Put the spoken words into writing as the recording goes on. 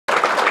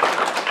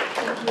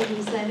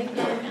Lisa, and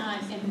again,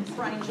 and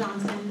Brian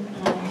Johnson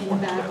in the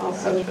back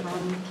also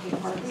from K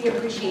Park. We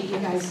appreciate you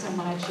guys so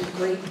much. You're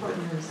great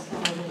partners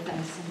with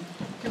us, and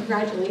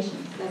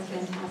congratulations. That's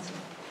fantastic.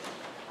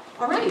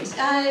 All right,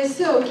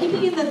 so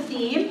keeping in the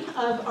theme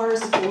of our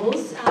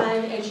schools,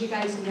 as you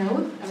guys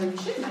know, or you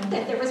should know,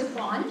 that there was a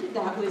bond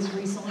that was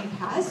recently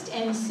passed,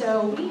 and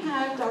so we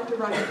have Dr.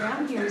 Roger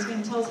Brown here who's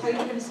going to tell us how you're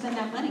going to spend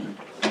that money.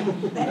 All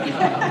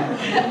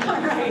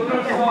right. We're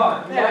going to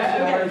start. We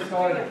actually already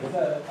started.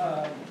 So,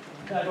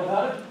 can I go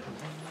without it?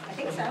 I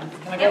think so.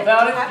 Can I go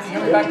without it? Can you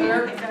hear me back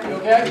there? You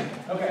okay?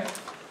 Okay.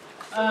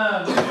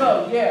 So,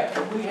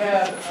 yeah, we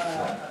have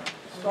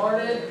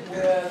started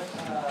with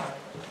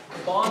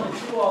the bond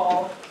that you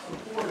all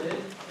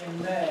supported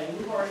in May.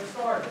 We've already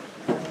started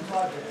on the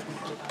project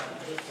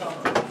this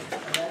summer,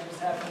 and that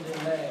just happened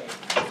in May.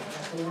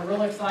 So we're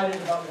really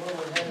excited about where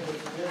we're headed with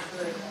the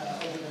district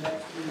over the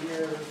next few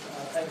years,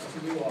 thanks to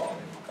you all.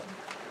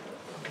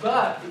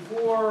 But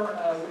before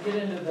we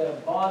get into the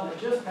bond that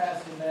just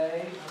passed in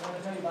May, I want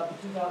to tell you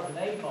about the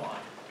 2008 bond,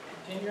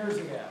 10 years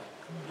ago.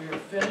 We are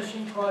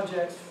finishing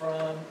projects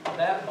from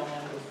that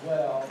bond as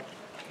well.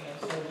 And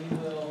so we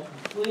will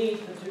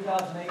complete the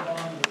 2008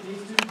 bond with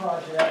these two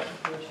projects,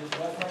 which is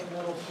Westlake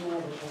Middle School,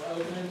 which will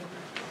open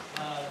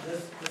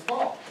this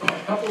fall, in a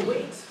couple of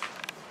weeks.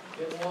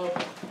 It will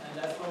open, and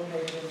that's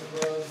located in the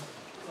Grove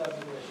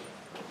subdivision.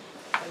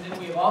 And then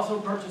we have also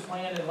purchased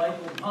land in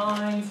Lakewood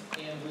Pines,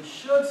 and we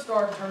should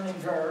start turning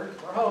dirt,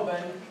 we're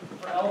hoping,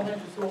 for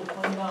elementary school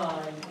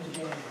 29 in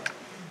January.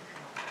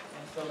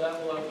 And so that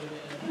will open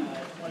in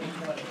 2020,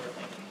 we're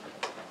thinking.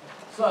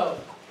 So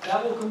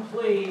that will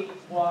complete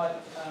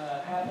what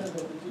happened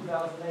with the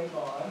 2008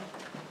 bond,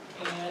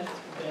 and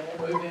then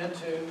we'll move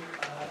into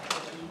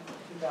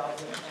the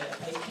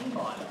 2018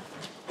 bond.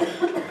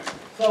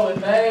 So in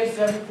May,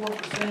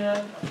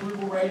 74%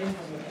 approval rating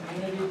from the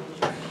community, which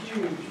is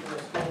huge for a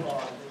school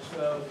bond.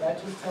 So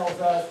that just tells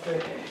us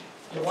that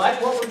you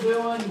like what we're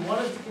doing, you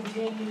want us to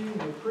continue,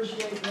 we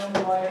appreciate the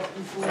ISD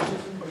school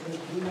system because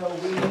we know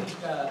we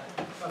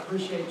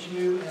appreciate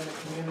you and the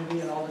community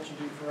and all that you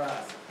do for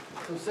us.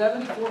 So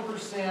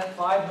 74%,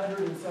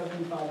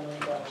 $575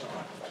 million.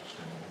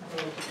 So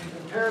if you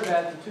compare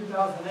that, the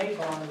 2008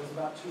 bond was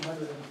about $245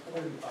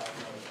 million.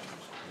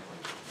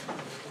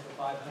 The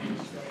 $575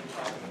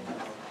 million.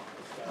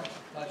 So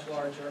much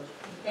larger.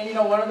 And you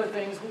know, one of the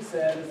things we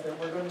said is that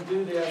we're going to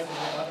do this and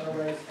we're not going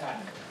to raise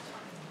taxes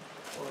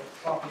or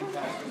property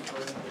taxes for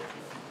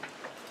individuals.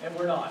 And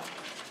we're not.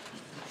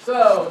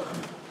 So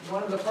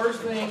one of the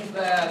first things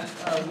that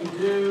we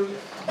do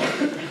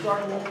is we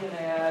start looking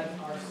at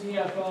our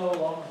CFO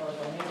along with our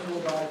financial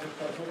advisor.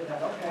 Start looking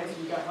at, okay, so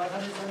you got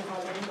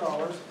 $575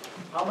 million.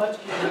 How much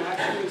can you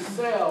actually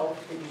sell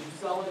because you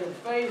sell it in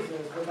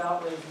phases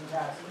without raising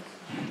taxes?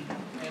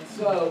 And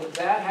so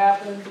that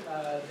happened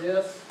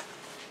this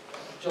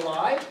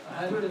July,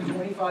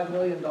 $125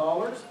 million.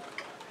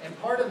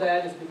 And part of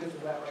that is because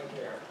of that right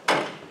there.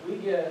 We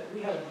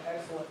have an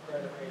excellent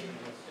credit rating in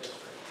this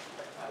district.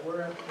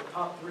 We're in the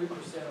top 3% of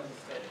the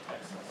state of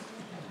Texas.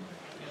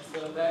 And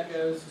so that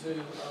goes to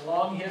a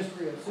long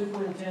history of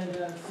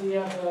superintendents,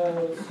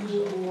 CFOs,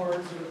 school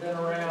boards that have been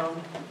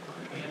around.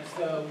 And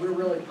so we're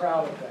really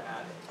proud of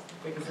that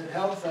because it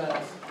helps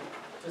us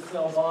to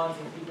sell bonds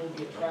and people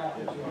be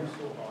attracted to our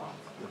school bonds.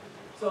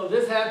 So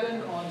this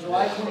happened on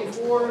July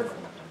 24th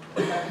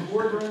at the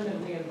boardroom,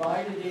 and we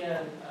invited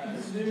in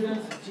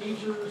students and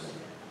teachers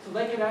so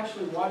they could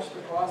actually watch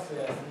the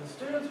process. And the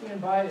students we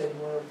invited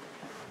were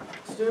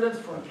students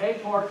from K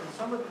Park and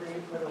Summer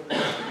Creek that are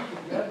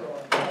working together on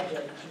a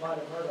project that you might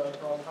have heard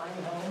of called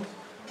Tiny Homes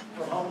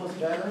for Homeless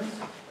Veterans.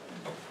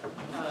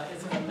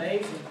 It's an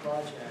amazing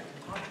project.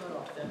 And talk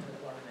about authentic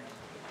learning.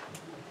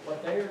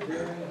 What they are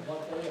doing and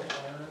what they have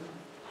learned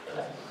is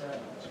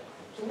incredible.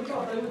 So we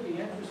thought they would be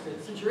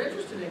interested. Since you're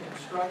interested in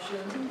construction,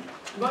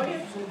 you might be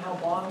interested in how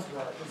bonds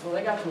work. And so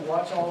they got to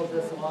watch all of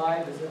this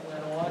live as it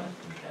went on,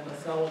 and the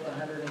sell with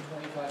 $125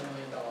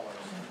 million.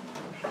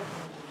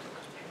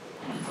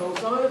 So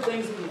some of the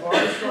things that we've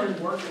already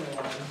started working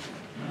on,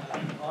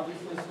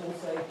 obviously school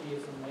safety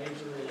is a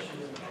major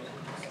issue and major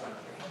concern,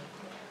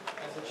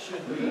 as it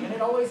should be, and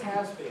it always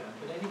has been.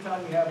 But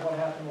anytime you have what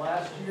happened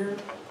last year,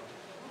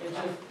 it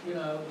just, you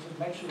know, it just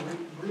makes you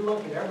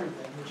relook at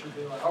everything that you're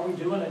doing. Are we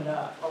doing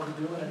enough? Are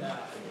we doing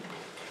enough?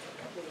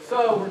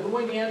 So we're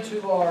going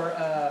into our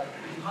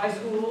high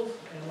schools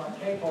in like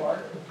K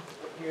Park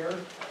here.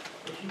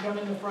 If you come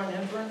in the front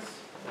entrance,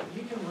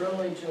 you can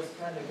really just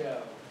kind of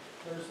go.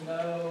 There's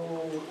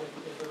no,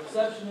 if the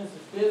receptionist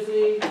is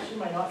busy, she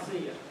may not see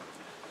you.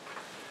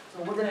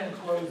 So we're going to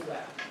enclose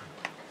that.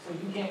 So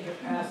you can't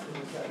get past the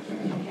reception.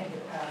 You can't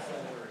get past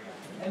that area.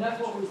 And that's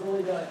what we've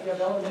really done. If you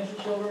have elementary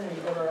children and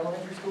you go to our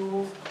elementary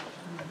schools,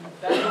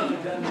 that's what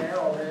we've done there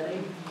already.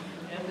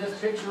 And this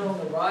picture on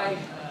the right,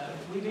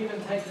 we've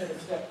even taken it a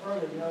step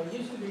further. You know, it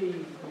used to be, we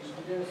used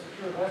to do a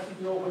secure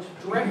vestibule, which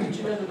directed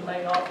you into the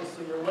main office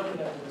so you're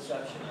looking at the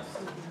receptionist.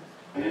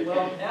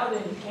 Well, now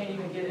then you can't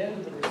even get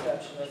into the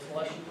receptionist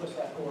unless you push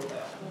that door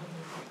down.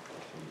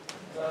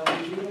 So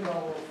we've even gone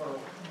a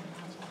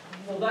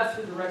little that's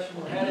the direction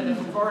we're headed, and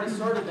we've already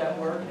started that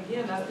work. And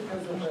again, that's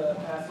because of the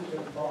passage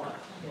of the bond.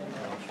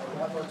 So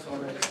that work's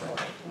already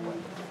started.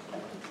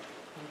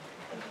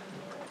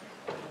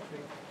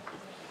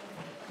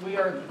 We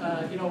are,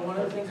 one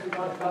of the things we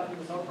talked about through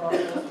this whole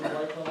process was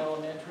Lakeland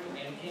Elementary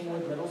and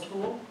Kingwood Middle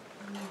School.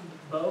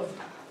 Both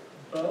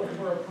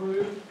were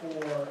approved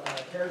for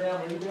tear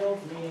down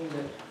rebuilds, meaning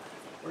that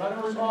we're not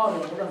going to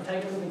remodel it, we're going to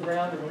take it to the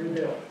ground and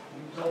rebuild.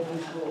 Build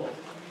new schools.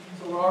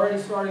 So we're already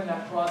starting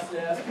that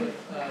process with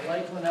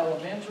Lakeland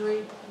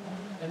Elementary,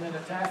 and then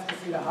at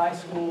Atascocita High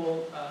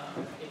School.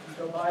 If you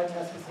go by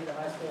Atascocita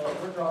High School,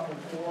 we're dropping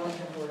 4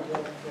 temporary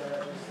buildings there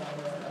every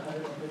summer,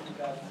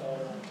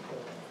 $150,000.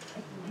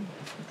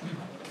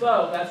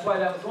 So that's why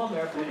that was on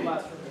there for the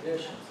classroom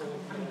edition. So we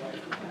can get away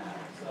from that.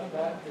 So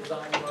that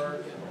design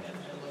work and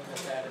looking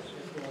at that is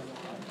going on.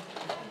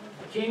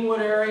 The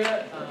Kingwood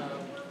area,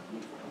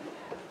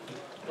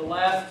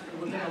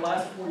 within the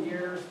last 4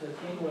 years, the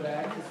Kingwood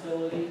Ag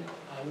facility,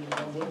 which is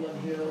on Woodland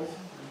Hills,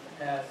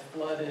 has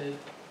flooded.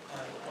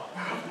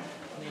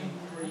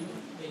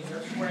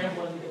 They're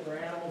scrambling to get their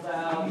animals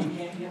out. You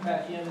can't get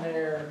back in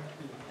there.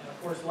 And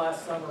of course,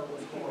 last summer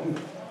was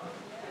horrible.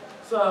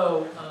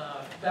 So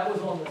that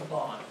was on this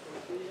bond.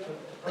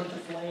 To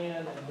purchase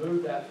land and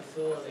move that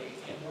facility,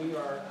 and we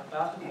are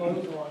about to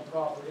close on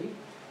property,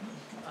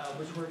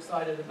 which we're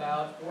excited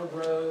about. Ford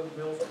Road,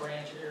 Mills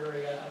Branch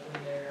area up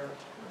in there.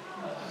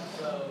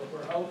 So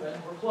we're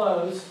hoping, we're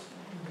close.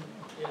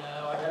 I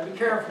gotta be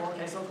careful in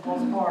case something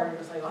falls apart.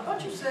 You're gonna say, I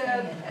thought you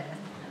said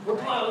we're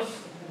close.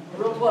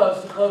 We're real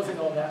close to closing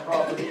on that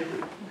property.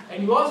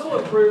 And you also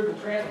approved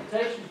the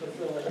transportation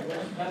facility,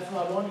 which that's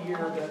not on here,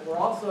 but we're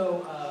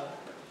also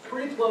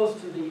pretty close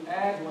to the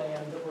ag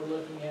land that we're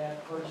looking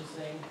at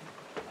purchasing,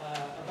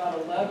 about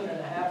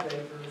 11.5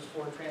 acres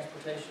for a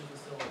transportation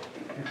facility.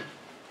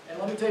 And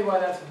let me tell you why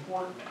that's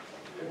important.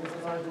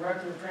 Because our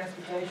director of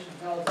transportation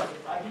tells us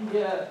if I can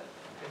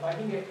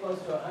get close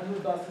to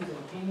 100 buses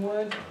in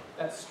Kingwood,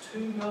 that's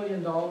 $2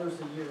 million a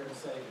year in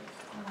savings.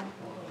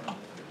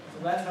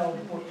 So that's how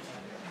important that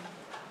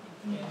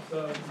is. And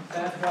so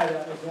that's why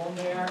that was on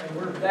there, and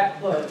we're that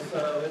close.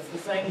 So it's the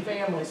same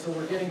family, so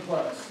we're getting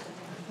close.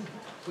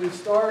 We've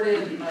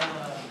started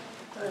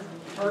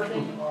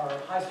turfing our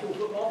high school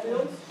football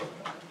fields.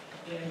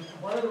 And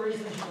one of the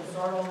reasons you can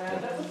start on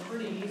that, that's a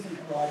pretty easy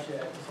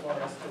project as far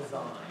as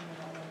design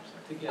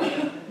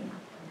together.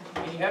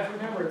 And you have to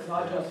remember, it's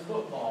not just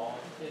football.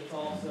 It's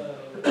also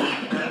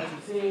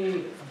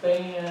ROTC,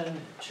 band,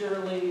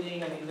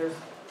 cheerleading. I mean,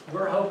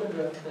 we're hoping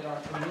that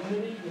our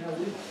community,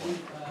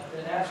 we've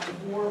been asked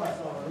before by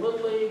some of our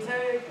little leagues,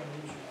 hey, can we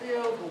use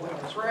your field? We'll win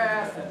the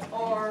grass, that's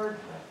hard.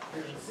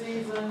 There's a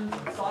season,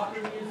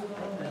 soccer uses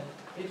them, and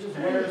it just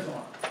wears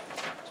on.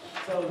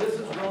 So this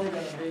is really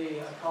going to be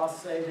a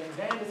cost savings,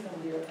 and it's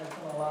going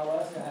to allow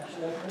us to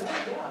actually,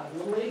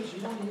 little leagues, you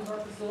want to use our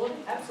facility?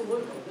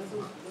 Absolutely. This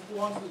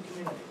belongs to the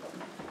community.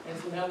 And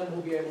so now that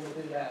we'll be able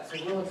to do that. So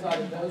we're real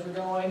excited those are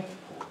going.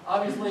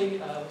 Obviously,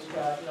 we've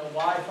got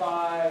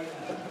Wi-Fi,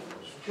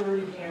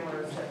 security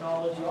cameras,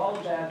 technology, all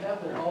of that.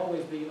 That will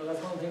always be,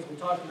 that's one of the things we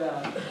talked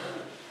about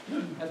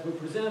as we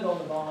presented on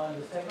the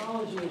bond, is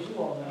technology, as you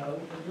all know,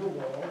 in your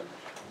world,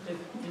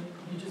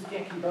 you just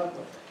can't keep up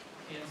with it.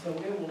 And so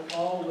it will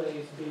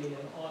always be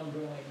an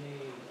ongoing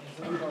need. And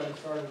so we've already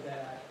started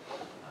that.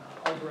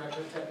 Our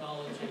director of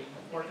technology,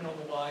 working on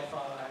the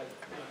Wi-Fi,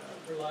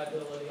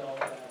 reliability, all of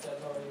that,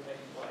 that's already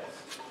taking place.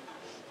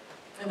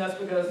 And that's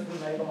because we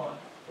made on,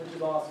 which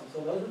is awesome.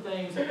 So those are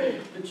things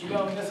that you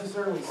don't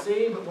necessarily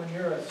see, but when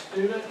you're a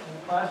student in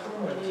the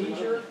classroom or a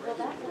teacher,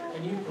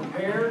 and you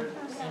prepared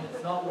and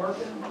it's not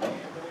working,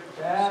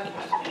 that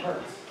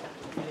hurts.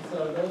 And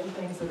so those are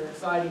things that are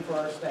exciting for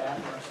our staff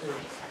and our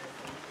students.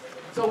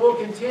 So we'll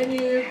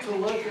continue to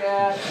look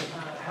at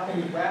how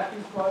we wrap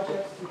these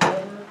projects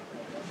together.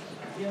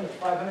 Again, it's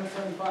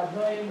 $575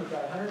 million. We've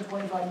got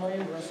 $125 million.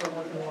 We're going to start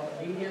working on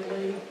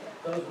immediately.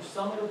 Those are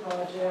some of the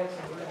projects,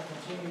 and we're going to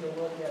continue to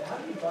look at how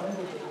do you bundle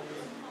these.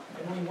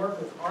 And when we work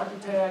with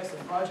architects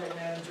and project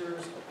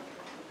managers,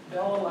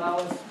 they'll allow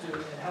us to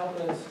and help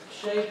us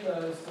shape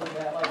those so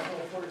that, like, so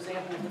for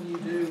example, when you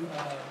do,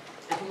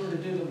 if we were to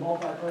do the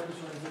multi-purpose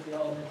rooms at the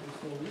elementary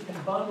school, you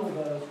can bundle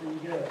those where you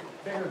get a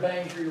bigger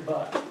bang for your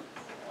buck.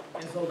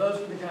 And so those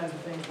are the kinds of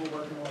things we're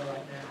working on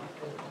right now.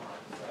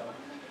 So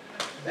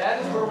that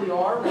is where we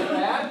are with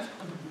that.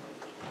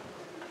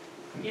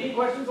 Any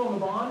questions on the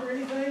bond or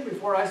anything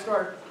before I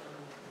start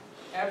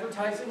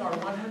advertising our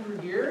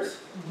 100 years?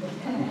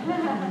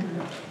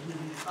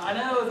 I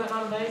know, is that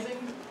not amazing?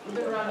 We've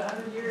been around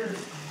 100 years.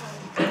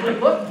 We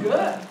look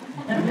good.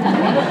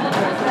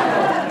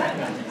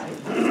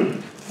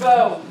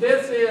 So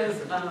this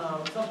is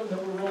something that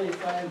we're really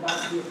excited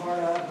about to be a part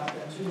of. I've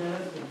got 2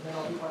 minutes, and then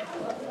I'll be part of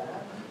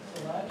that. So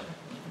much.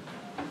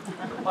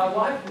 My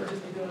wife would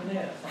just be doing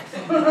this.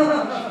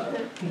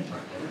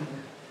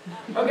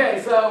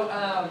 Okay, so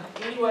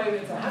anyway,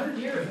 it's 100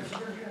 years.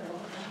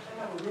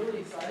 We're really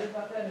excited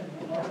about that,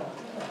 and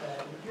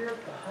we're here at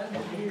the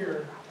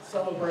 100-year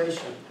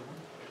celebration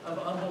of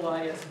Humble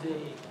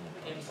ISD.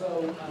 And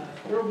so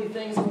there will be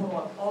things going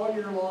on all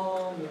year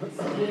long. There'll be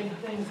some big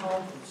things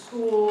home from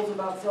schools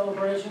about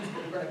celebrations,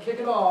 but we're going to kick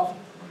it off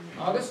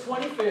August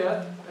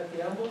 25th at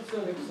the Emblem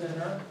Civic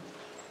Center.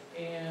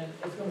 And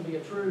it's going to be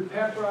a true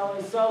pep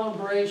rally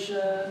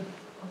celebration.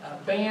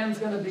 Band's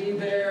going to be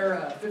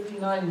there,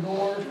 59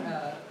 North,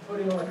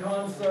 putting on a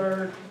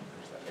concert.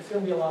 It's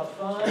going to be a lot of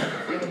fun.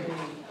 It's going to be,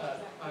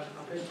 I've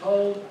been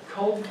told, a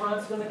cold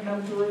front's going to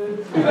come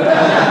through.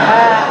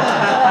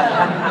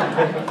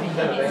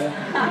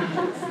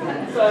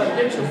 So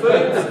get your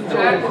boots and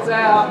jackets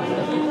out.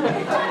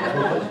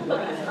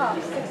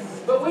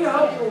 But we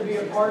hope you'll be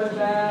a part of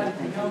that.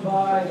 Come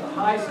by the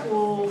high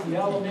schools, the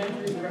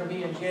elementaries are going to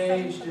be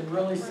engaged and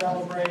really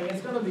celebrating.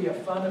 It's going to be a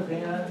fun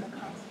event,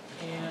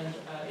 and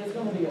it's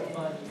going to be a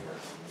fun year.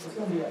 It's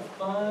going to be a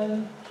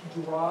fun,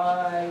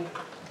 dry,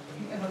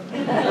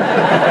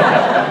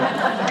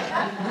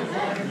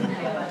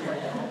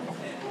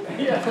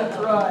 yeah, that's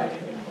right.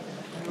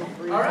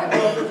 All right,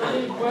 well, if there's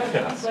any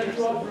questions, thank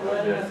you all for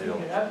letting us get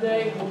an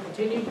update. We'll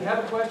continue. We have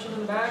a question in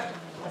the back.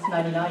 That's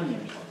 99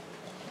 years.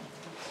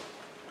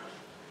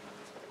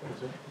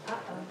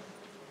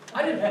 I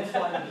didn't have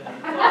slide it.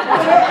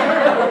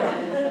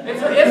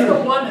 It's the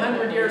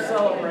 100-year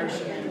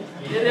celebration.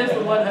 It is the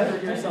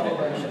 100-year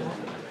celebration.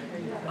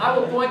 I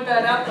will point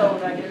that out though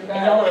when I get back.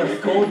 And y'all are a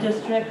school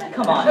district?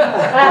 Come on.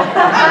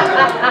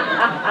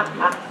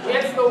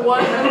 It's the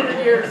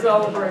 100-year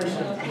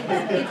celebration.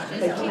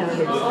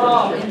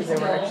 Oh,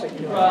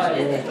 right.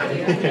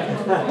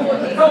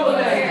 Couple of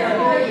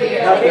days.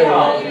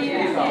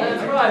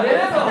 That's right. It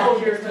is a whole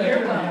year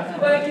thing.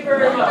 Thank you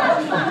very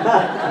much.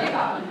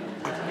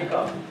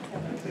 Kickoff.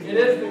 It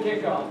is the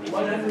kickoff.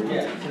 100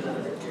 years.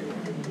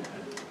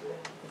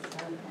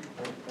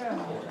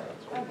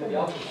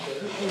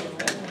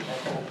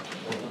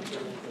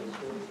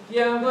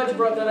 Yeah, I'm glad you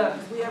brought that up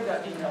because we have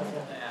got details on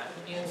that.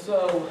 And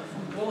so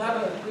we have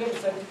a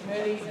safety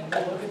committee and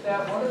we'll look at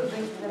that. One of the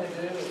things we're going to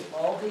do is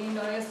all the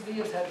ISD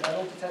has had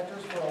metal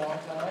detectors for a long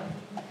time.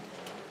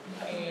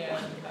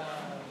 And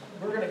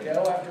we're going to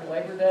go after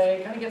Labor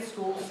Day, kind of get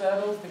school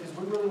settled because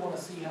we really want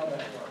to see how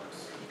that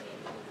works.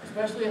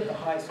 Especially at the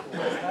high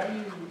schools. How do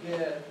you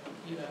get,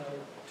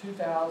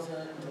 2,000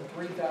 to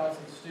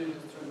 3,000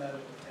 students through metal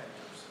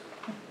detectors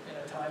in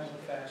a timely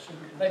fashion?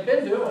 They've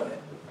been doing it.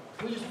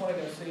 We just want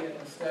to go see it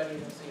and study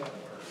it and see how it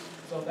works.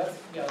 So that's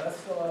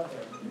still out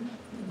there.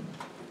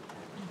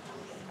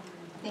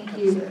 Thank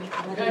you.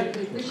 Okay.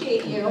 We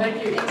appreciate you.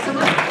 Thank you. Thanks so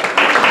much.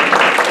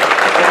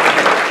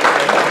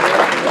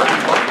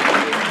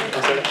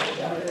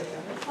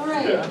 All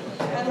right.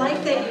 I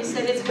like that you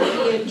said it's going to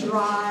be a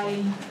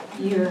dry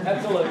year.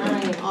 Absolutely. All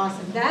right,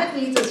 awesome. That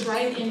leads us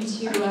right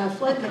into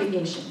flood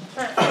mitigation.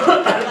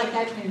 I like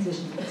that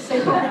transition. So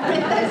with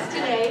us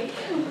today,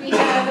 we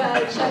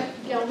have Chuck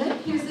Gilman,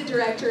 who's the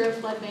Director of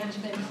Flood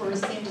Management for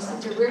San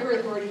Jacinto River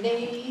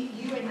Authority.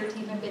 You and your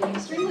team have been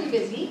extremely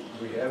busy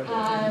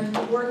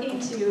working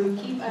to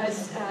keep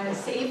us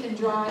safe and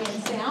dry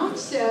and sound.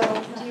 So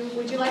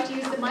would you like to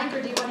use the mic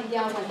or do you want to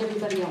yell like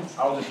everybody else?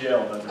 I'll just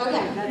yell. But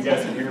okay. That's you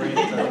guys can hear me? Is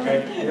that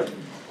okay? Yep.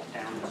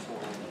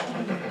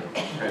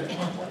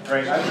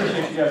 Great. I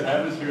appreciate you guys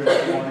having us here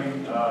this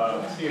morning.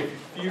 See a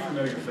few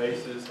familiar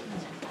faces.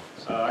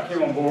 I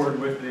came on board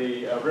with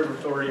the River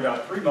Authority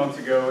about 3 months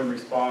ago in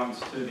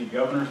response to the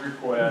governor's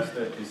request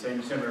that the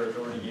San Jacinto River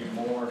Authority get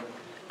more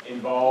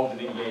involved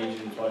and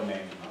engaged in flood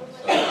management.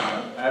 So,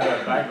 I have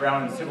a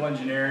background in civil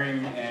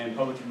engineering and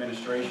public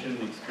administration,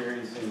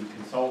 experience in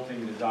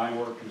consulting, design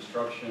work,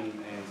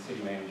 construction, and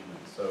city management.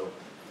 So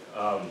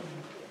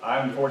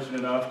I'm fortunate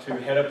enough to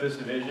head up this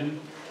division.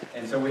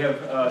 And so we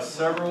have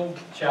several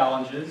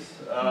challenges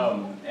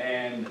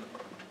and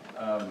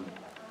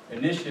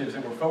initiatives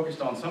that we're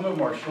focused on. Some of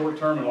them are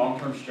short-term and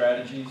long-term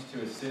strategies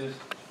to assist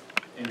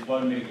in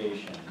flood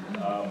mitigation.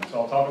 So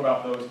I'll talk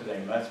about those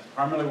today. That's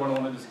primarily what I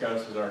want to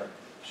discuss is our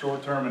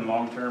short-term and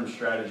long-term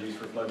strategies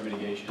for flood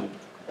mitigation.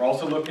 We're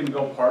also looking to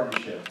build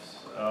partnerships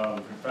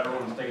for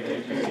federal and state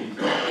agencies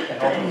to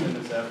help us in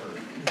this effort.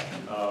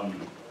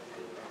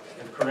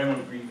 If Corinne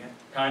would be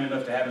kind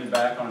enough to have me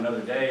back on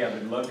another day, I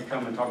would love to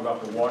come and talk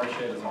about the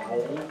watershed as a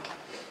whole.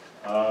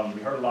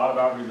 We heard a lot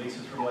about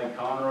releases from Lake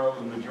Conroe.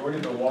 The majority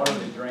of the water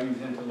that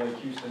drains into Lake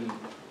Houston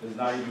does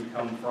not even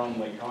come from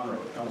Lake Conroe.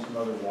 It comes from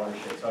other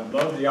watersheds. So I'd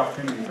love the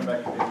opportunity to come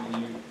back and visit with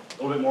you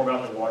a little bit more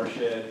about the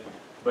watershed.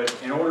 But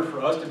in order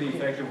for us to be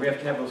effective, we have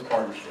to have those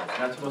partnerships. And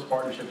that's where those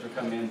partnerships will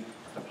come in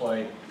to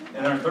play.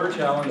 And our third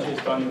challenge is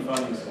funding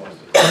sources.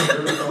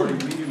 River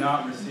Authority, we do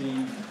not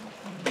receive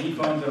any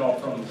funds at all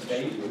from the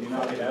state. We do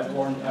not get ad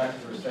valorem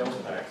taxes or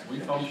sales tax. We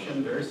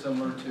function very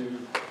similar to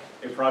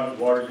a private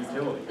water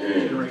utility.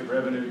 We generate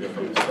revenue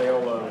from the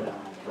sale of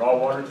raw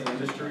water to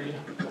industry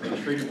and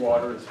treated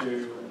water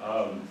to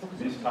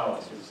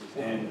municipalities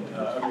and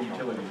other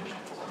utility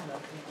districts.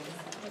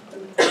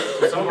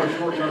 So some of our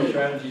short-term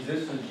strategies,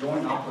 this is a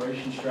joint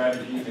operation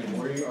strategy that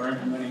we are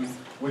implementing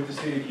with the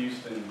City of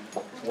Houston,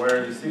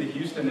 where the City of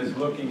Houston is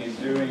looking at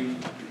doing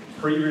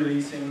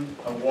pre-releasing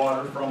of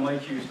water from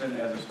Lake Houston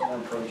as the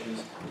storm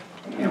approaches.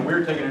 And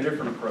we're taking a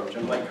different approach.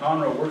 In Lake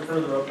Conroe, we're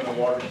further up in the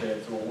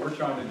watershed, so what we're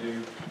trying to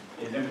do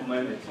is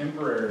implement a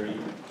temporary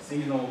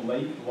seasonal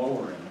lake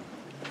lowering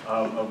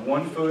of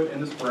 1 foot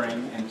in the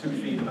spring and 2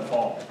 feet in the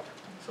fall.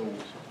 So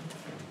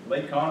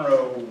Lake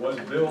Conroe was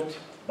built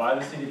by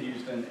the city of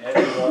Houston as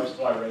a water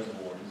supply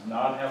reservoir. It does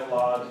not have a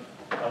lot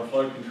of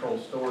flood control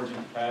storage and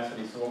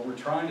capacity. So what we're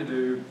trying to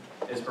do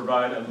is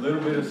provide a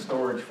little bit of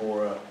storage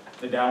for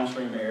the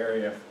downstream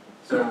area.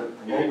 So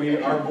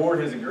what our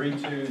board has agreed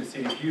to, the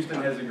city of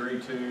Houston has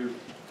agreed to,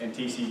 and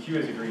TCEQ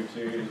has agreed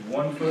to, is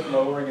 1 foot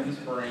lowering in the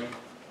spring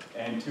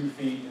and 2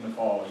 feet in the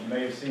fall. You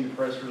may have seen the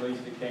press release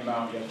that came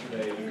out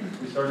yesterday.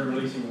 We started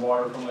releasing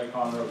water from Lake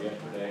Conroe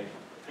yesterday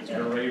at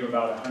a rate of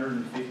about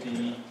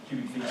 150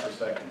 cubic feet per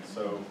second.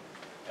 So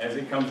as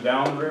it comes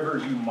down the river,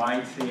 you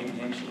might see an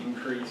inch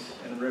increase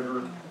in the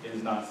river. It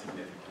is not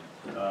significant.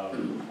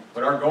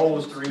 But our goal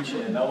is to reach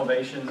an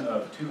elevation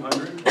of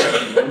 200,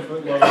 1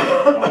 foot low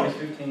on August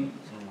 15th,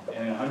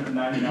 and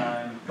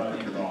 199 by the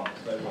end of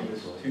August. That will give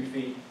us 2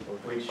 feet,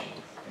 which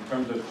in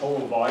terms of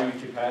total volume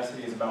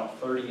capacity is about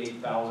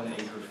 38,000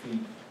 acre feet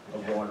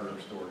of water or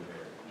storage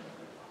area.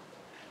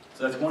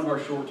 So that's one of our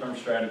short-term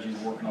strategies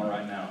we're working on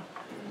right now.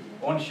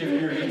 I want to shift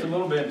gears just a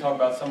little bit and talk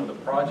about some of the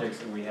projects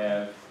that we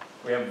have.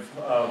 We have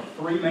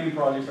 3 main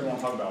projects I want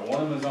to talk about.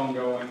 One of them is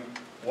ongoing.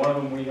 One of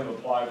them we have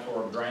applied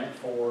for a grant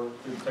for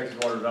through the Texas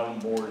Water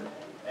Development Board.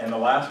 And the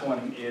last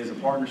one is a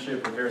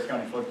partnership with Harris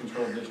County Flood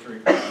Control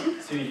District,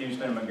 City of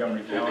Houston, and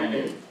Montgomery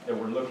County that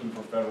we're looking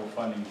for federal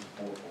funding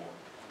support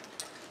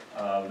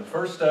for. The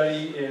first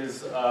study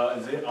is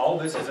all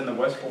this is in the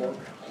West Fork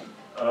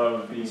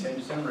of the San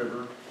Jacinto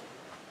River.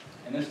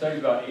 And this study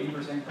is about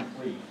 80%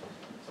 complete.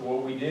 So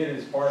what we did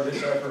as part of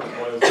this effort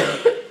was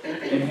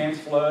enhance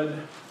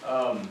flood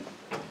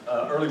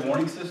early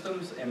warning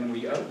systems, and then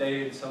we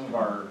updated some of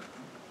our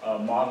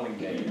modeling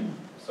data.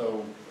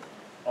 So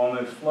on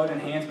the flood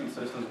enhancement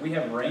systems, we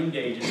have rain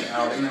gauges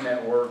out in the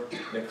network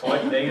that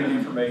collect data and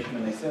information,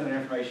 and they send that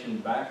information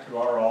back to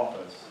our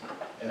office.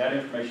 And that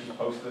information is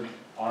posted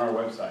on our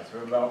website. So we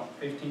have about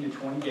 15 to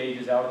 20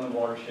 gauges out in the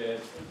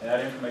watershed, and that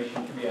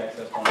information can be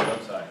accessed on our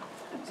website.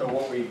 So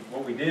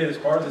what we did as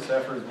part of this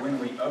effort is when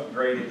we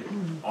upgraded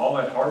all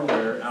that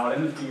hardware out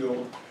in the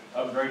field,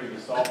 upgraded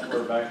the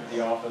software back at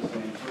the office,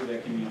 and improved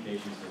that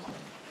communication system.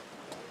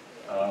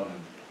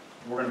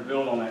 We're going to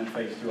build on that in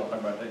phase 2. I'll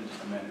talk about that in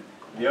just a minute.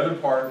 The other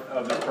part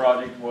of this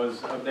project was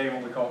updating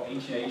what we call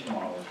H&H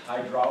models,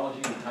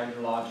 hydrology and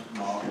hydrologic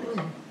models.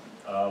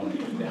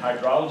 The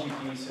hydrology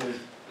piece is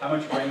how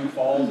much rain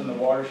falls in the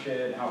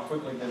watershed, how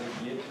quickly does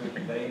it get to a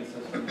conveyance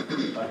system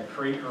like a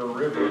creek or a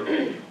river.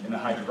 And the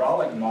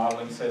hydraulic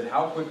modeling says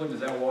how quickly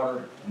does that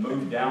water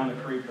move down the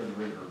creek or the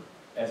river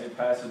as it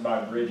passes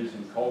by bridges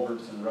and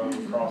culverts and road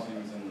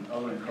crossings and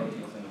other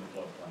encroachments into the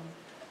floodplain.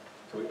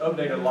 So we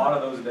update a lot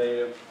of those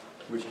data,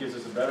 which gives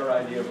us a better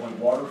idea of when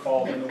water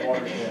falls in the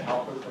watershed, how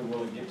quickly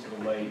will it get to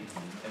the lake,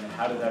 and then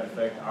how does that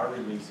affect our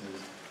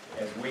releases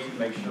as we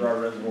make sure our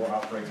reservoir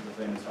operates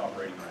within its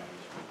operating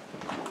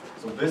range.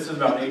 So this is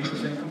about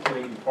 80%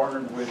 complete. We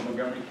partnered with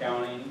Montgomery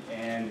County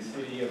and the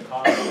city of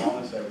Conroe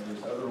on this effort.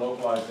 There's other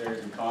localized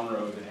areas in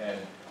Conroe that had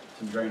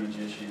some drainage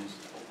issues.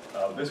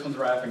 This one's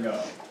wrapping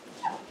up.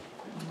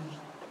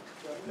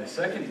 The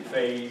second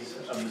phase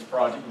of this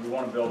project we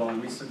want to build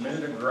on, we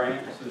submitted a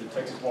grant to the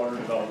Texas Water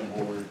Development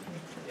Board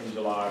in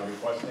July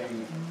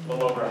requesting a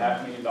little over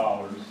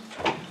 $500,000.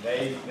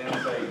 They then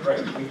say,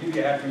 great, we give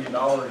you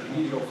 $500,000, you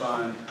need to go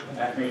find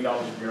 $500,000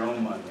 of your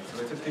own money.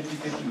 So it's a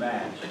 50-50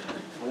 match.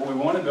 But what we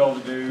want to be able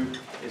to do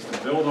is to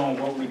build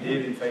on what we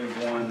did in phase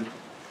 1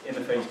 in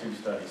the phase 2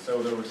 study.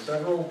 So there were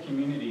several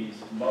communities,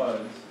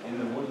 MUDs, in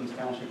the Woodlands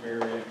Township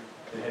area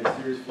that had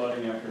serious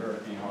flooding after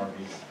Hurricane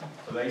Harvey.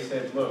 So they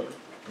said, look,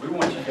 we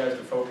want you guys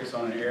to focus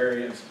on an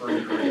area of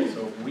Spring Creek.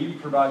 So if we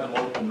provide the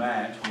local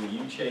match, will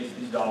you chase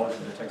these dollars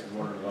to the Texas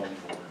Water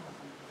Development Board?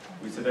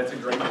 We said that's a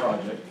great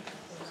project.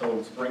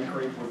 So Spring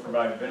Creek would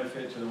provide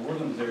benefit to the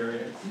Woodlands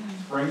area.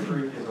 Spring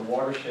Creek is a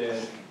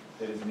watershed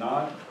that is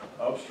not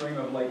upstream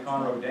of Lake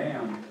Conroe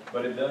Dam,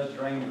 but it does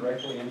drain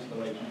directly into the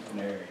Lake Houston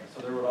area.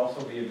 So there would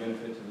also be a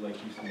benefit to the Lake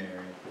Houston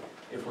area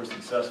if we're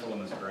successful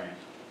in this grant.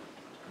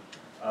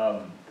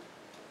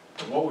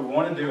 What we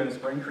want to do in the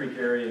Spring Creek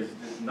area is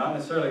not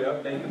necessarily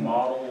update the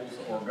models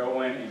or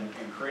go in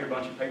and create a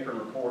bunch of paper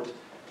reports.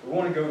 We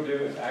want to go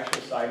do an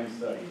actual siting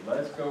study.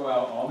 Let's go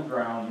out on the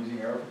ground using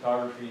aerial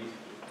photography,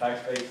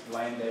 tax-based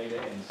land data,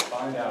 and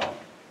find out,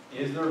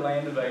 is there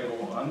land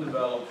available,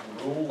 undeveloped,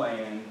 rural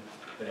land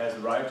that has the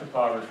right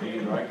topography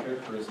and the right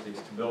characteristics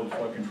to build a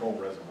flood control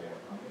reservoir.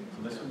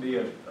 So this would be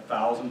a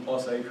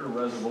 1,000+ acre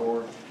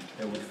reservoir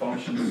that would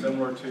function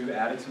similar to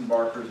Addicks and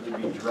Barkers. It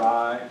would be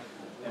dry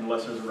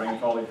unless there's a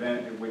rainfall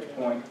event, at which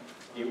point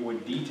it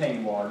would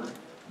detain water,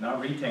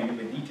 not retain it,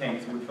 but detain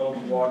it, so it would fill up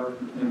with water,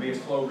 and it would be a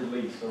slow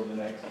release over the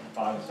next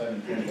 5,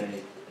 7, 10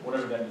 days,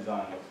 whatever that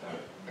design looks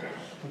like.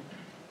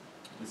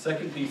 The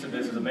second piece of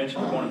this, as I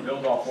mentioned, we want to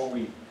build off what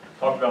we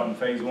talked about in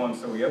phase one.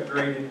 So we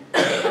upgraded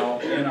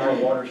in our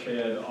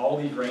watershed all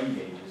these rain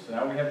gauges. So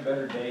now we have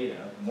better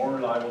data, more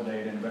reliable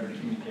data, and a better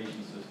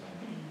communication system.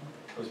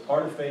 So as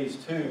part of phase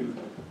two,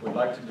 we'd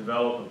like to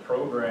develop a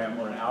program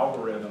or an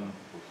algorithm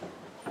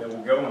that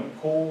will go and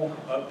pull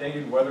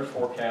updated weather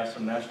forecasts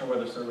from National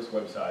Weather Service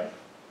website.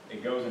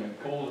 It goes and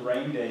it pulls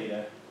rain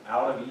data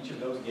out of each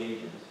of those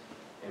gauges.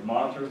 It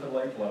monitors the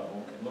lake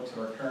level, it looks at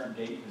our current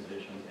gate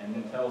positions, and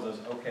then tells us,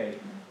 okay,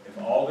 if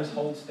all this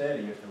holds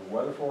steady, if the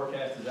weather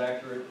forecast is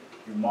accurate,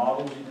 your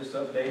models you just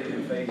updated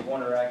in phase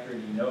one are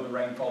accurate, you know the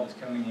rainfall that's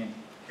coming in,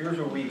 here's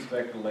where we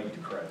expect the lake to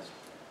crest.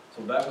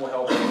 So that will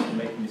help us in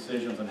making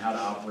decisions on how to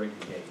operate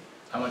the gate.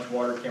 How much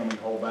water can we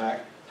hold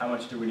back? How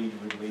much do we need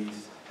to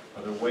release?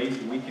 Are there ways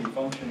that we can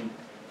function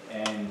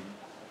and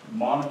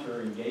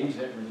monitor and gauge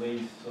that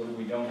release so that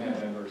we don't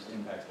have adverse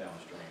impacts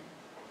downstream?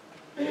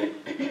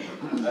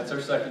 That's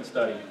our second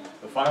study.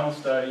 The final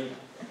study,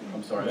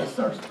 that's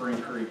our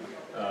Spring Creek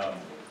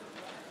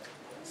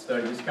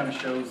study. This kind of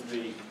shows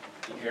the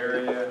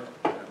area.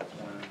 I don't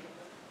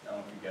know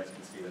if you guys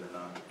can see that or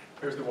not.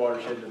 Here's the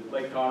watershed.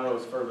 Lake Conroe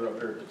is further up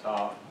here at the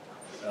top.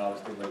 And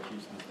obviously Lake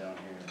Houston's down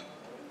here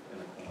in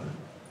the corner.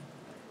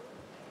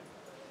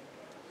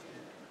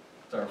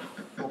 It's our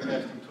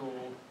forecasting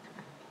tool.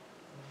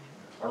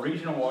 Our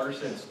regional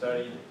watershed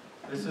study,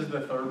 this is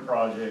the third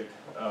project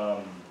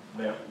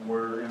that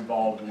we're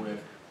involved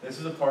with. This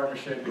is a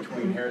partnership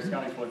between Harris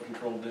County Flood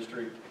Control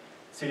District,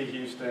 City of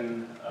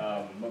Houston,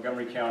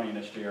 Montgomery County, and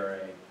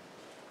SGRA.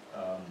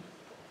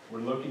 We're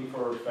looking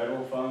for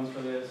federal funds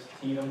for this.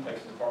 TDM,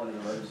 Texas Department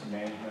of Emergency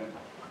Management,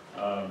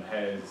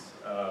 has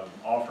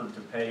offered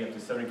to pay up to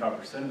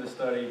 75% of the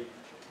study.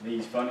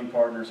 These funding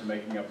partners are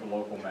making up the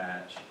local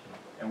match.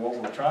 And what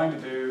we're trying to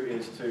do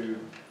is to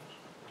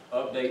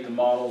update the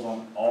models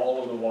on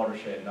all of the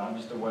watershed, not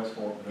just the West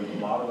Fork, but there's a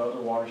lot of other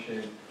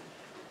watersheds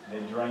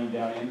that drain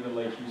down into the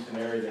Lake Houston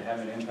area that have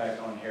an impact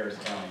on Harris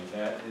County.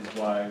 That is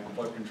why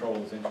Flood Control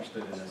is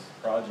interested in this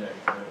project.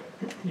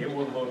 But it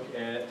will look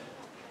at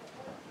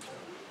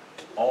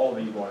all of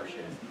these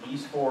watersheds: the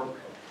East Fork,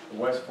 the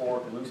West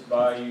Fork, Luce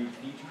Bayou,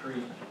 Peach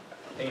Creek,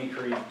 Caney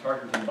Creek,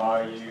 Tarkerton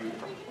Bayou,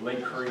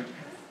 Lake Creek.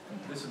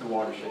 This is the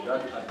watershed.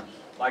 I'd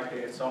like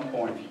to, at some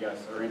point, if you guys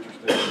are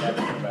interested, have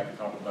to come back and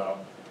talk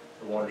about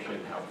the watershed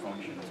and how it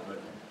functions. But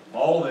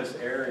all this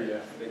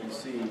area that you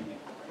see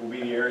will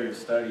be the area of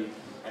study,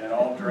 and it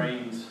all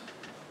drains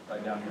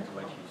right down here to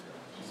Lake Houston.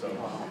 So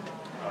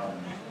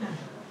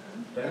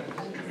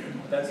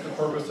that's the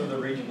purpose of the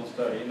regional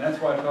study, and that's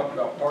why I talked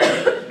about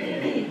partnerships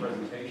in the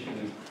presentation.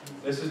 Is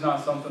this is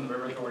not something the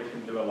River Authority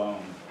can do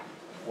alone.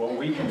 What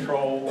we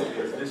control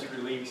is this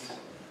release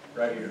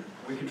right here.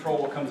 We control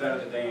what comes out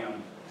of the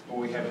dam, but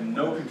we have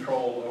no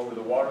control over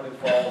the water that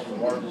falls, the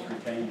water that's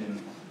retained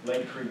in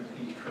Lake Creek,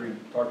 Peach Creek,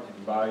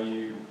 Tarkerton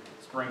Bayou,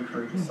 Spring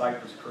Creek,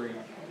 Cypress Creek.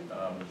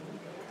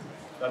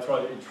 That's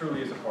why it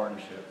truly is a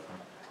partnership.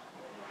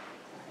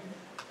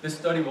 This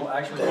study will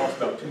actually cost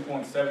about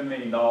 $2.7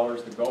 million.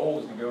 The goal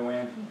is to go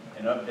in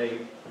and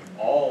update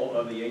all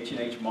of the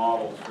H&H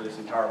models for this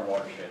entire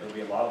watershed. There'll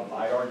be a lot of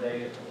LiDAR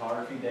data,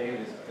 topography data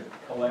that's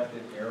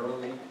collected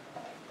aerially,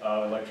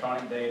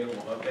 electronic data.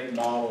 We'll update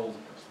models.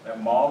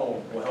 That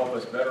model will help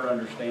us better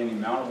understand the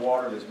amount of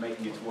water that's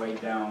making its way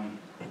down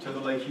to the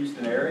Lake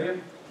Houston area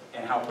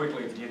and how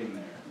quickly it's getting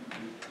there.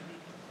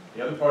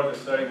 The other part of the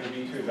study will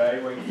be to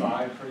evaluate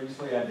 5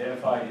 previously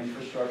identified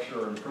infrastructure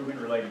or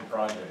improvement-related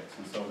projects.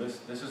 And so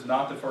this is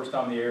not the first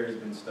time the area has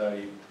been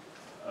studied.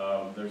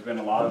 There's been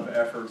a lot of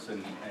efforts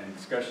and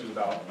discussions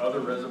about other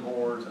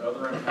reservoirs,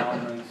 other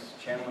impoundments,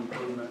 channel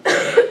improvements.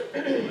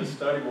 This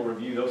study will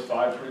review those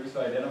 5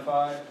 previously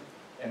identified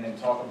and then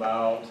talk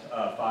about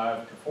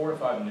 4 to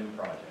 5 new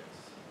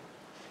projects.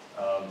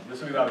 This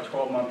will be about a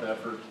 12-month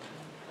effort.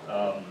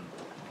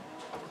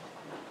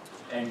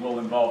 And will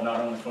involve not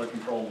only flood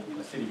control in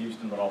the City of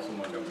Houston, but also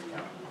Montgomery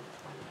County.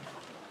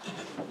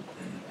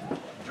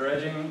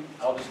 Dredging,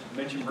 I'll just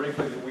mention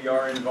briefly that we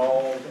are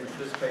involved and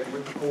participate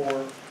with the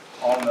Corps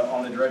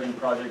on the dredging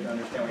project. I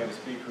understand we have a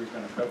speaker who's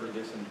going to cover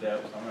this in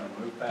depth, so I'm going to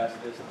move past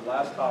this. The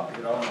last topic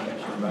that I want to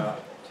mention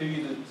about to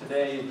you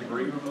today is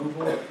debris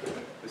removal.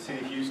 The City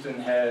of Houston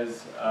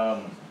has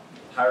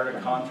hired a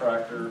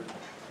contractor.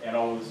 And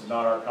although this is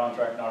not our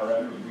contract, not our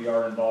effort, we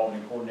are involved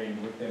in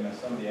coordinating with them as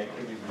some of the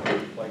activities that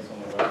take place on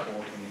the West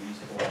Fork and the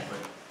East Fork. But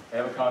they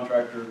have a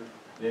contractor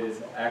that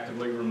is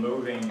actively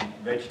removing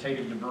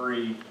vegetative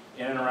debris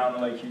in and around the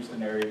Lake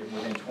Houston area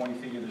within 20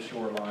 feet of the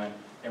shoreline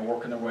and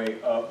working their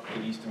way up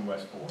the East and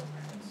West Fork.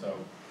 And so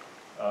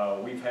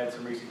we've had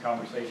some recent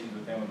conversations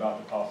with them about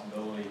the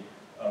possibility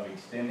of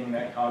extending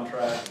that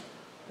contract,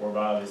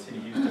 whereby the City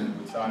of Houston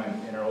would sign an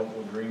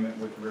interlocal agreement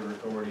with the River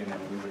Authority, and then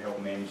we would help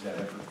manage that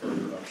effort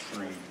further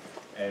upstream,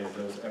 as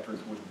those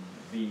efforts would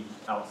be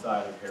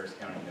outside of Harris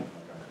County and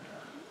Montgomery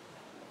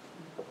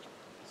County.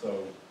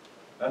 So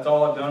that's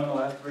all I've done in the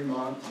last 3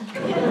 months.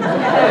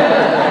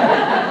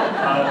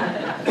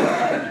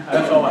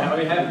 That's all I have.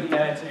 I'd be happy to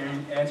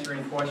answer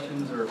any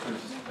questions, or if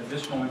there's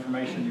additional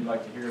information you'd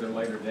like to hear at a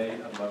later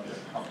date, I'd love the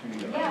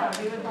opportunity to.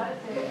 Yeah, we would love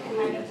to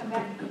have you come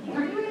back.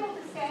 Are you able to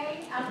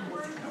say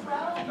afterwards as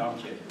well? No, I'm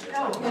kidding.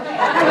 No.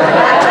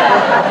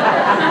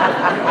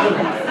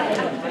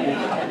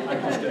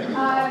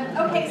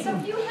 Okay, so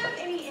if you have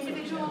any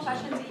individual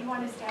questions that you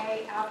want to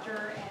stay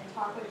after and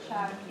talk with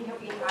Chuck, he'll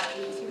be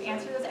happy to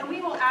answer those, and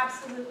we will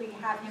absolutely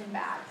have him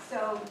back.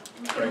 So,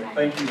 Great,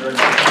 thank you very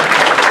much.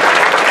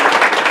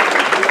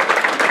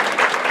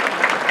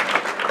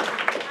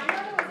 I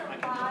know there was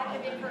a lot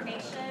of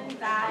information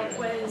that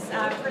was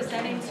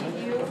presented to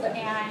you,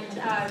 and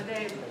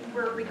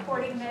we're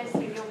recording this,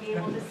 so you'll be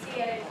able to see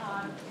it.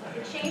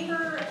 The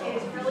chamber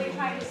is really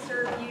trying to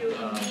serve you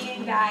in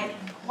being that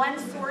one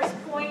source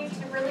point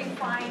to really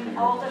find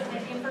all of the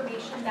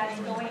information that's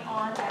going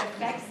on that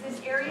affects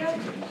this area.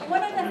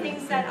 One of the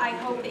things that I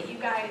hope that you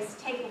guys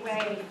take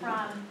away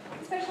from,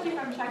 especially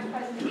from Chuck's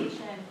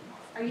presentation,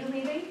 are you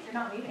leaving? You're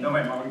not leaving. No,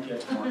 ma'am, I want to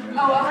catch one.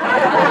 Oh,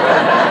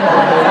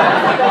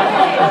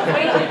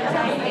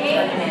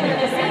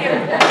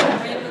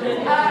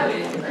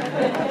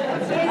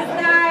 is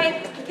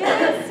that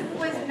this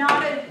was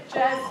not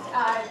just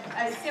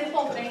a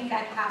simple thing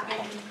that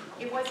happened.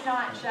 It was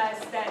not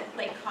just that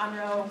Lake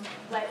Conroe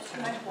let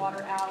too much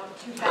water out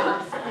too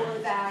fast, or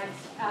that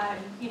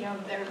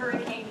the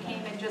hurricane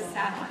came and just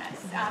sat on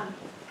us.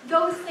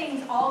 Those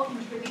things all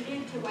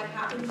contributed to what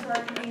happened to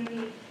our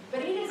community,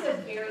 but it is a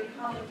very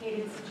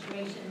complicated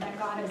situation that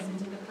got us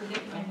into the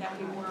predicament that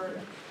we were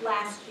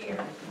last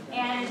year.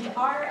 And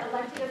our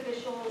elected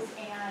officials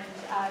and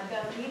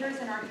the leaders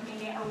in our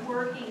community are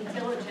working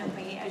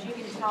diligently, as you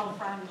can tell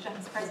from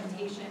Jen's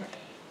presentation,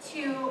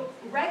 to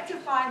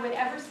rectify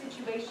whatever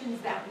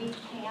situations that we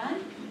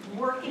can,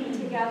 working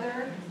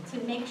together to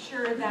make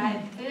sure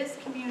that this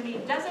community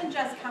doesn't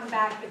just come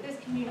back, but this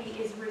community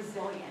is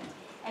resilient.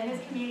 And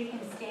this community can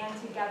stand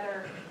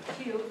together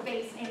to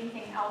face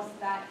anything else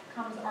that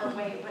comes our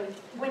way. But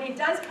when it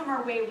does come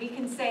our way, we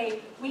can say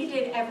we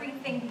did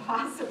everything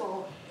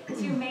possible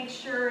to make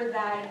sure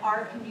that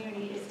our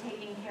community is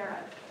taken care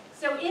of.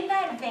 So in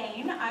that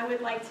vein, I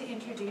would like to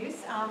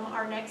introduce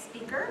our next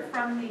speaker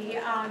from the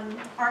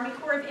Army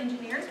Corps of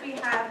Engineers. We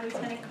have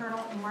Lieutenant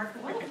Colonel Mark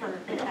Wilford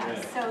with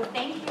us. So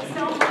thank you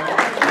so much.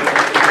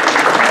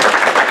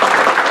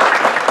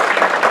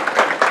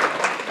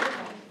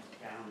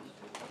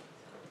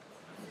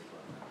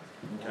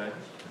 Okay.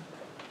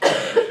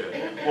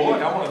 Well,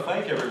 look, I want to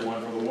thank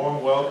everyone for the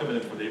warm welcome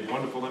and for the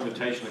wonderful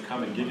invitation to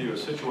come and give you a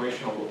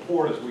situational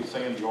report, as we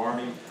say in the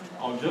Army,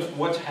 on just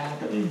what's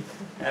happening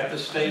at the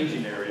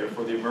staging area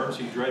for the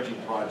emergency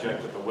dredging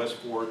project at the West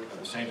Fork of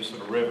the San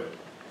Jacinto River.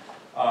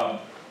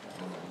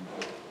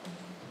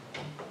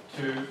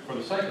 For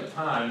the sake of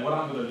time, what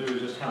I'm going to do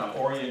is just kind of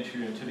orient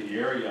you into the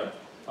area.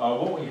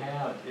 What we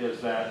have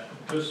is that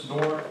just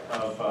north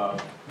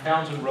of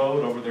Townsend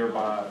Road, over there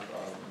by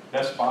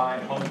Best Buy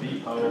and Home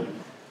Depot,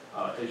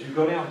 as you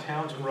go down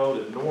Townsend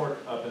Road and north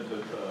up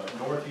into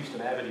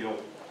Northeastern Avenue,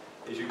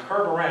 as you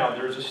curve around,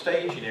 there's a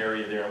staging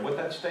area there. And what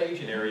that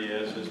staging area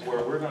is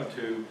where we're going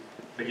to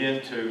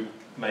begin to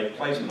make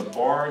placement of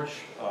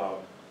barge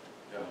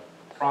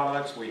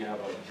products. We have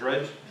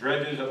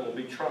dredges that will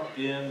be trucked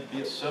in,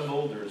 be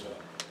assembled. There's a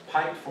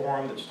pipe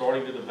form that's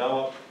starting to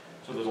develop.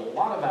 So there's a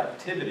lot of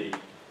activity.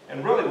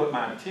 And really what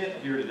my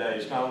intent here today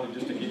is not only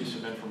just to give you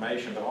some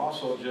information, but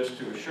also just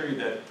to assure you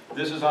that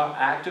this is an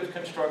active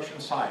construction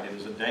site. It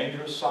is a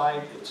dangerous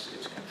site.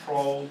 It's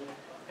controlled.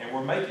 And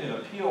we're making an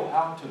appeal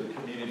out to the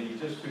community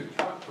just to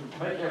try to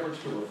make efforts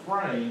to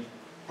refrain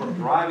from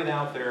driving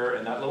out there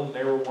in that little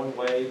narrow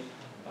one-way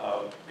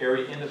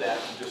area into that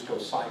and just go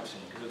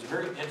sightseeing. Because it's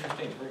very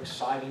interesting, it's very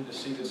exciting to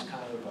see this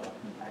kind of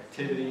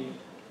activity.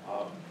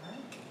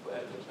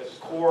 At the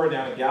core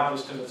down in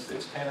Galveston,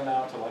 it's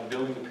tantamount to like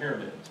building the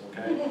pyramids,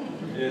 okay?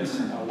 It's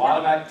a lot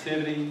of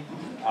activity,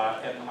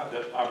 and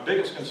our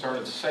biggest concern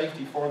is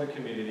safety for the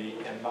community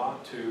and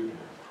not to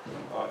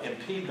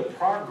impede the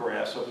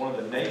progress of one of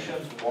the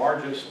nation's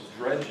largest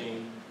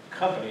dredging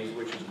companies,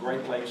 which is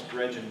Great Lakes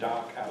Dredge and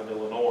Dock out of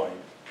Illinois.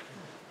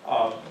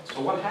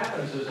 So what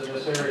happens is in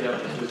this area,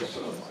 it's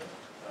a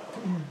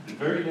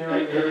very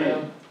narrow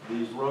area.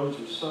 These roads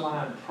are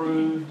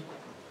semi-improved.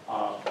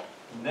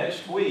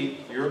 Next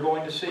week, you're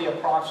going to see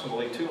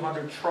approximately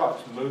 200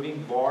 trucks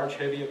moving large,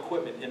 heavy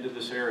equipment into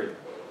this area.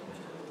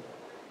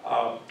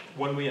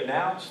 When we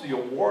announced the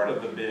award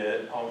of the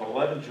bid on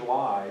 11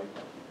 July,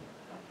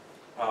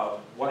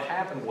 what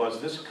happened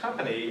was this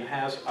company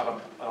has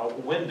a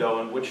window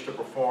in which to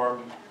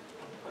perform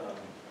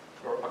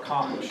or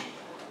accomplish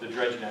the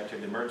dredging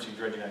activity, the emergency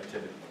dredging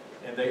activity.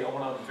 And they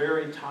on a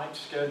very tight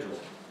schedule.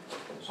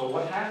 So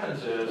what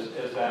happens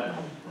is that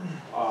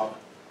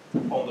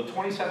on the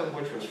 27th,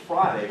 which was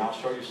Friday, and I'll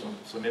show you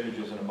some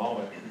images in a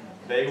moment,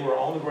 they were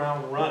on the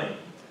ground running.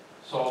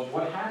 So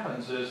what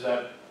happens is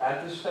that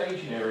at this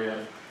staging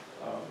area,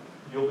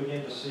 you'll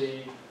begin to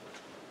see,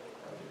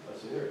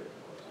 let's see, there it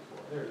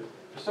is.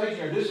 The staging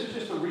area, this is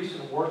just the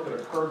recent work that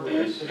occurred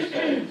within 6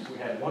 days. We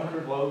had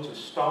 100 loads of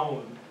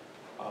stone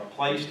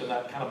placed in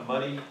that kind of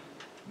muddy,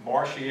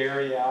 marshy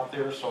area out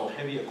there, so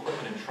heavy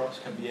equipment and trucks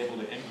can be able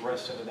to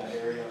ingress into that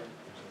area.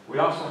 We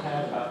also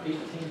had about 18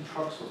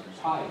 trucks of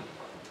pipe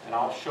and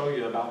I'll show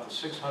you about the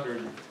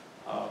 600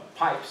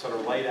 pipes that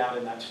are laid out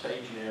in that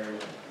staging area.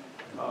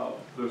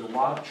 There's a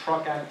lot of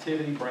truck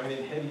activity, bringing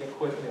in heavy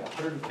equipment.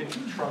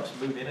 150 trucks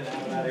move in and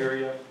out of that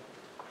area.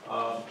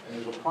 And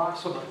there's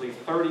approximately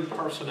 30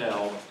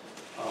 personnel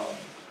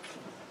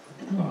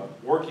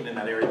working in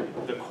that area.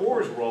 The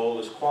Corps' role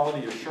is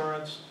quality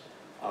assurance.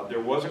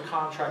 There was a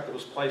contract that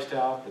was placed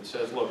out that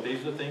says, look,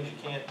 these are the things you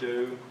can't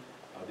do.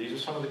 These are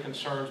some of the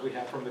concerns we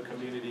have from the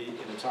community,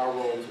 and it's our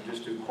role to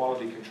just do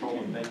quality control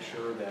and make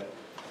sure that,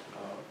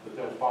 that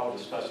they'll follow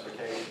the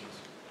specifications.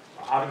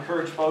 I've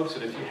encouraged folks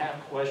that if you have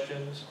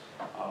questions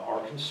or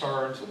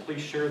concerns, then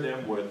please share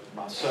them with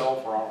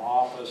myself or our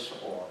office,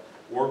 or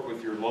work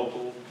with your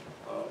local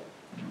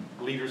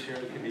leaders here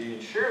in the community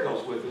and share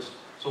those with us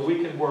so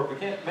we can work. We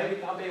can't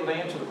maybe not be able to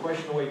answer the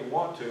question the way you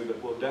want to,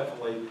 but we'll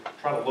definitely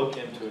try to look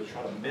into it,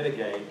 try to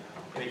mitigate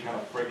any kind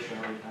of friction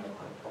or any kind of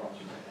problem.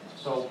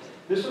 So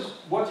this is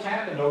what's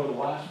happened over the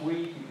last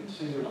week. You can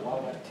see there's a lot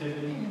of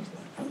activity.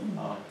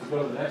 We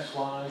go to the next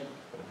slide.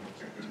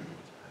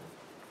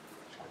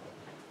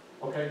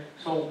 Okay,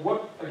 so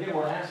what, again,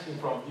 we're asking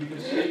from, you can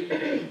see,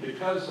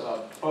 because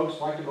folks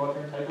like to go out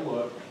there and take a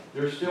look,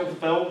 there's still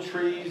felled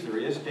trees, there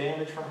is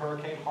damage from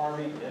Hurricane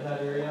Harvey in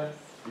that area.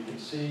 You can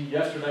see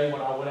yesterday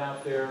when I went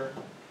out there,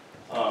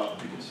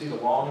 you can see the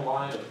long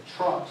line of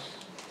trucks.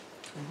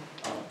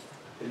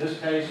 In this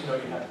case, you know,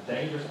 you have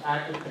dangerous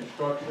active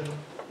construction.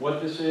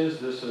 What this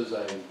is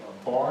a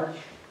barge.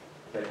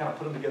 They kind of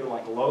put them together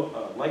like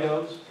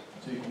Legos.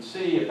 So you can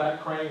see if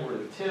that crane were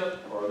to tip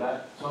or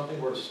that something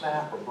were to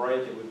snap or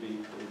break, it would be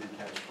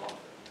catastrophic.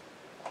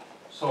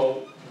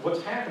 So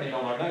what's happening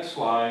on our next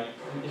slide,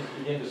 you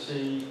can begin to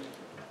see.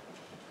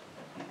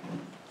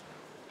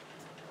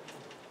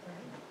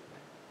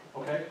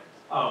 Okay,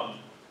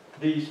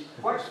 these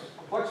flex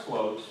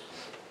floats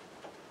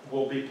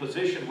will be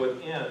positioned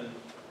within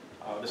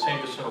the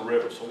San Jacinto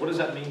River. So what does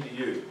that mean to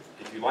you?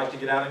 If you like to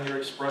get out in your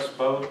express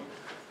boat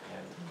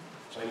and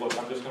say, look,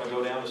 I'm just going to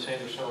go down the San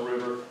Jacinto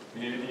River,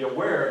 you need to be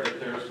aware that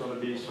there's going to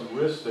be some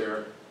risk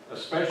there,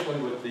 especially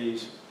with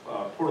these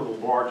portable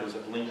barges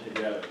that link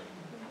together.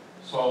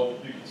 So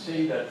you can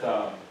see that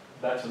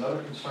that's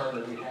another concern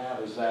that we have,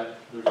 is that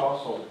there's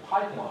also a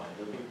pipeline.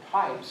 There'll be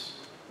pipes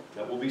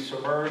that will be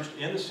submerged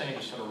in the San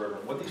Jacinto River.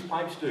 And what these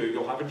pipes do,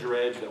 you'll have a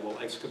dredge that will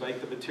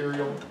excavate the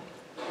material.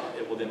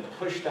 It will then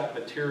push that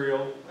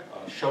material,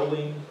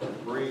 shoaling,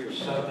 debris, or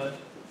sediment,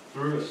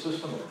 through a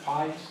system of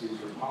pipes. These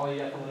are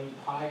polyethylene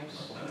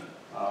pipes.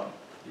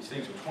 These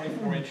things are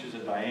 24 inches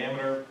in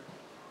diameter.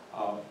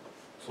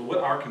 So what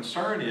our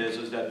concern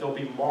is that they'll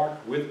be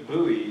marked with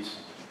buoys.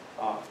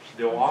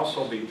 There'll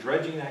also be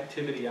dredging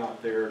activity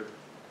out there.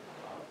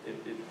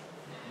 It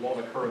won't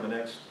occur in the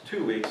next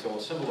 2 weeks. They'll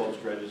assemble those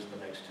dredges in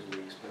the next 2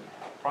 weeks.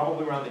 But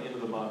probably around the end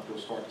of the month, you'll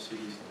start to see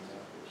these things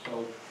out there.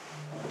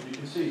 So you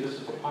can see this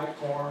is a pipe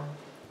form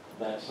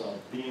that's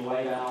being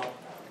laid out.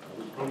 It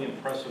was really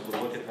impressive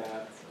to look at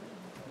that.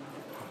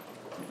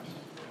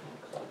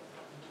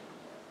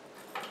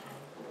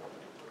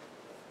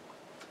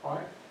 All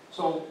right.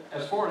 So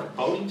as far as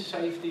boating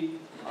safety,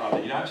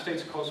 the United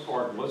States Coast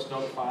Guard was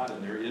notified,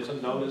 and there is a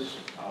notice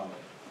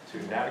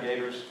to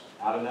navigators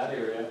out in that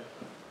area.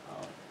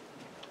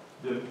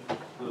 The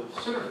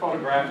center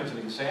photograph is an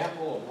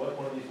example of what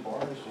one of these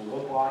barges will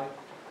look like.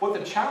 What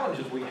the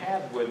challenges we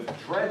have with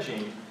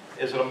dredging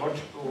is that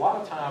a lot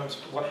of times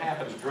what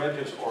happens,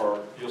 dredges,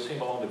 or you'll see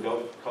them along the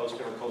Gulf Coast,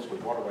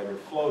 intercoastal waterway, they're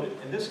floated.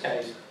 In this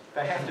case,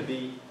 they have to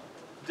be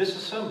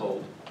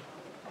disassembled,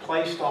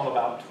 placed on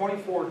about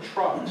 24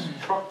 trucks,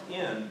 trucked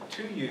in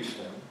to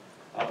Houston,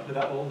 up to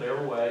that little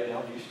narrow way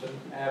down Houston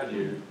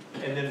Avenue,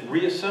 and then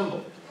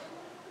reassembled.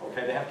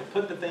 Okay, they have to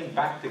put the thing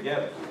back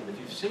together. And if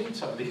you've seen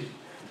some of these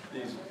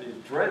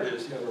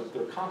dredges, you know,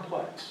 they're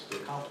complex. They're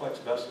complex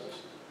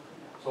vessels.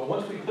 So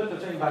once we put the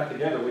thing back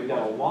together, we've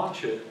got to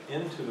launch it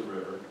into the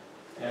river.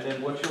 And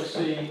then what you'll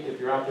see, if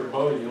you're out there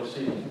boating, you'll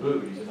see these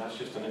buoys, and that's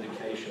just an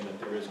indication that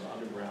there is an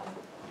underground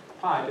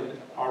pipe.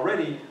 And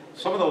already,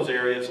 some of those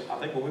areas, I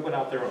think when we went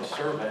out there on a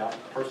survey, I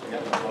personally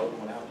got in the boat and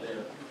went out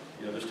there,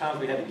 you know, there's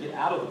times we had to get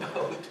out of the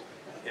boat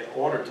in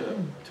order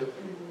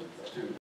to